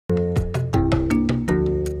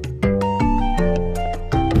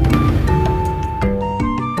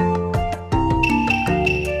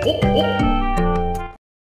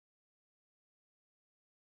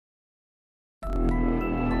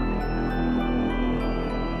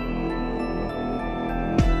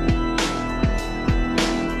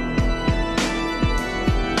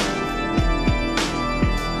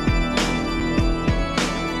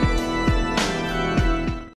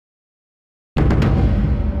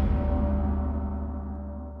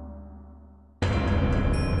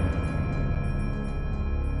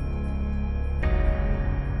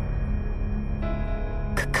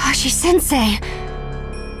Kakashi-sensei!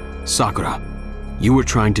 Sakura, you were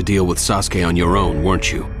trying to deal with Sasuke on your own,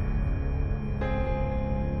 weren't you?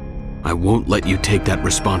 I won't let you take that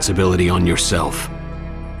responsibility on yourself.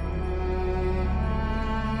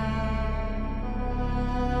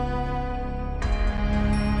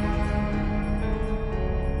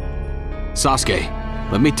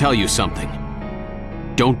 Sasuke, let me tell you something.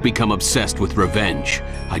 Don't become obsessed with revenge.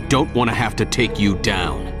 I don't want to have to take you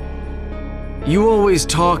down. You always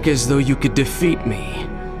talk as though you could defeat me.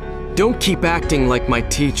 Don't keep acting like my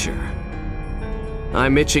teacher.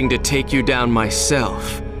 I'm itching to take you down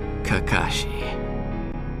myself, Kakashi.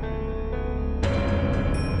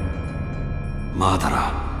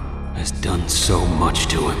 Madara has done so much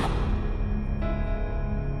to him.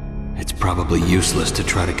 It's probably useless to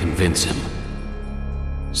try to convince him.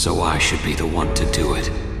 So I should be the one to do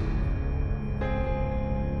it.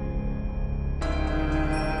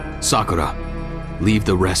 Sakura, leave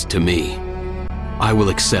the rest to me. I will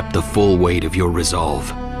accept the full weight of your resolve.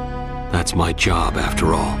 That's my job,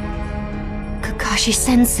 after all.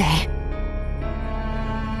 Kakashi-sensei.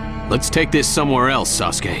 Let's take this somewhere else,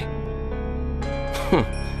 Sasuke.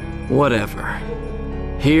 Whatever.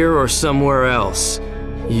 Here or somewhere else,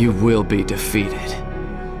 you will be defeated.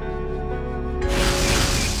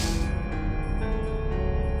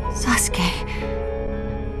 Sasuke.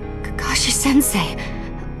 Kakashi-sensei.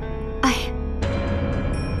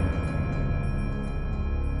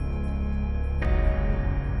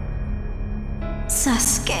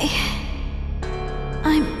 Sasuke.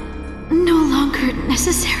 I'm no longer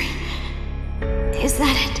necessary. Is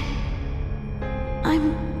that it?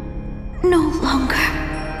 I'm no longer...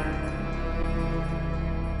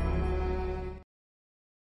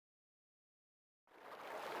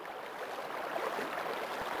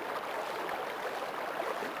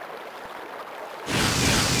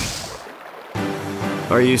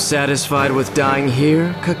 Are you satisfied with dying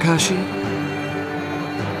here, Kakashi?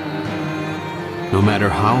 No matter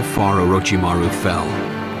how far Orochimaru fell,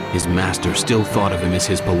 his master still thought of him as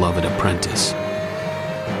his beloved apprentice.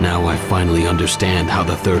 Now I finally understand how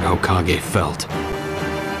the third Hokage felt.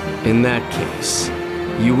 In that case,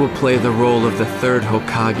 you will play the role of the third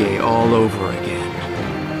Hokage all over again.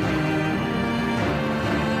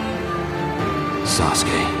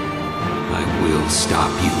 Sasuke, I will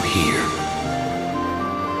stop you here.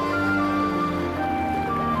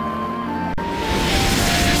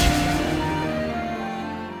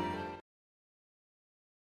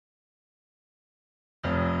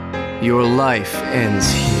 Your life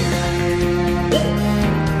ends here.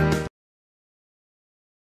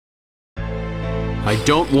 I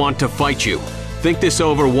don't want to fight you. Think this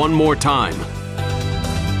over one more time.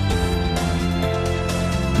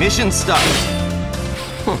 Mission start.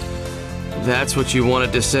 That's what you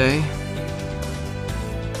wanted to say?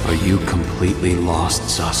 Are you completely lost,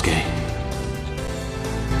 Sasuke?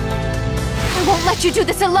 I won't let you do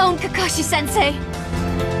this alone, Kakashi-sensei!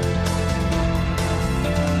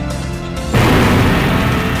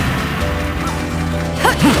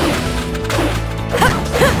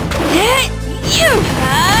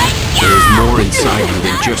 There's more inside you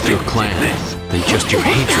than just your clan, than just your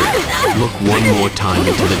hatred. Look one more time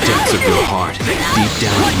into the depths of your heart. Deep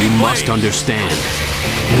down, you must understand.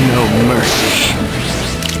 No mercy.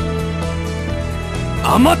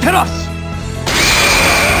 Amaterasu!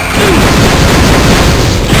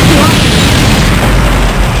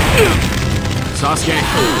 Sasuke,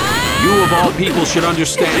 you of all people should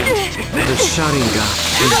understand. The Sharingan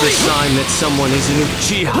is the sign that someone is an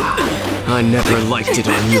Uchiha. I never liked it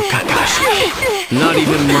on you, Kakashi. Not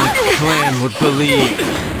even my clan would believe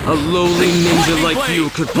a lowly ninja like you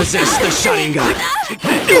could possess the Sharingan.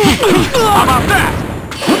 How about that?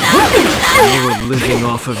 You were living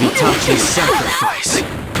off of Itachi's sacrifice.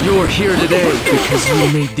 You're here today because you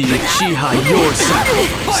made the Uchiha your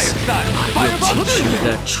sacrifice. I will teach you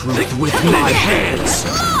that truth with my hands,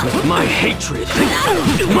 with my hatred,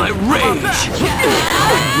 with my rage.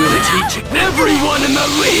 I will teach everyone in the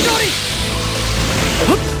league.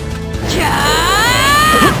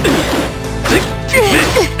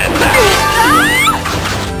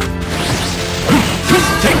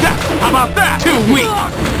 Take that! How about that? Too weak.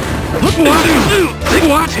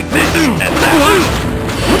 What? Take this!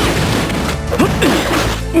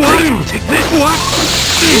 What?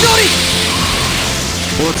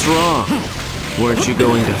 What's wrong? Weren't you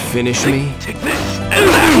going to finish me? Take this!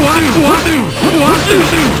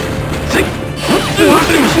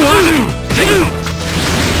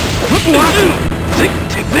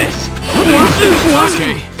 Take this!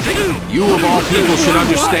 Sasuke, you of all people should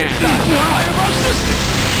understand.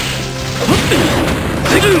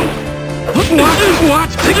 What?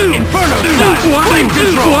 Inferno style! Flame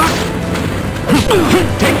control!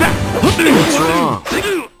 Take that! What's wrong?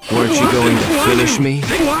 Weren't you going to finish me?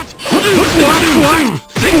 What?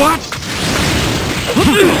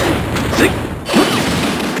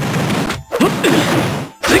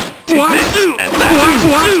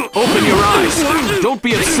 Open your eyes. Don't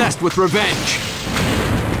be obsessed with revenge.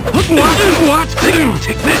 What?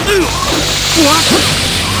 Take this!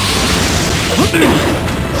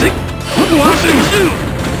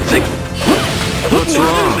 What's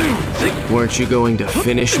wrong? Weren't you going to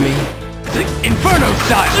finish me? Inferno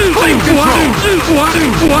style! Flame control!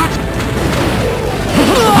 What?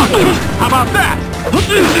 How about that?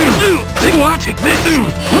 What? Take this!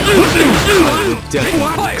 I will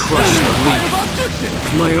definitely crush the leaf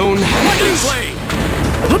with my own hands.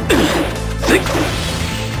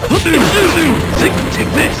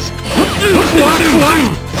 Take this!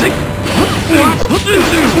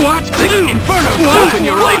 What? Inferno! Open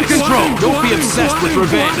your Flame eyes. control! Don't be obsessed with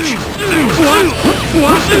revenge.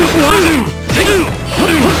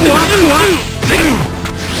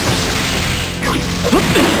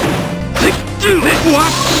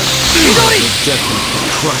 What? Definitely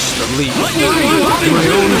crush the leaf with my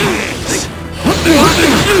own hands.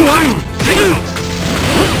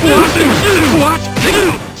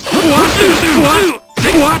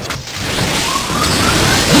 What?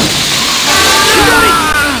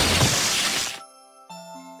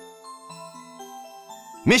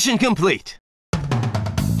 Mission complete.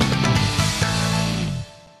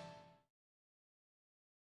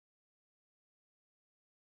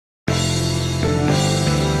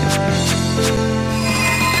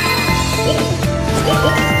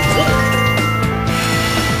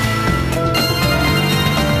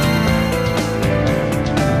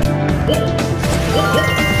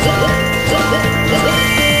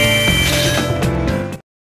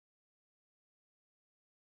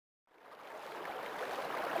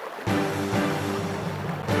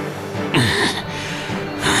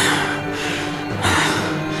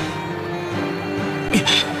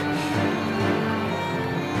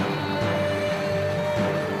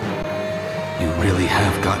 You really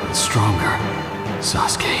have gotten stronger,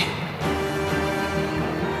 Sasuke.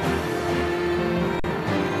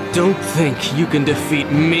 Don't think you can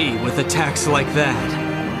defeat me with attacks like that.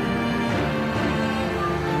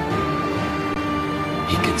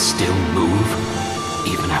 He can still move,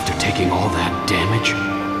 even after taking all that damage?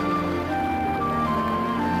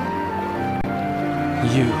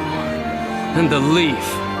 You and the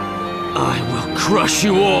leaf, I will crush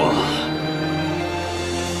you all.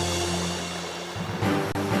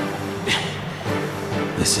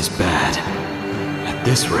 This is bad. At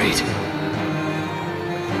this rate.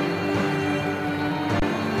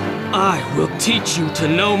 I will teach you to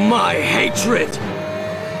know my hatred!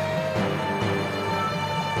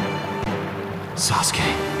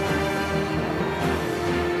 Sasuke.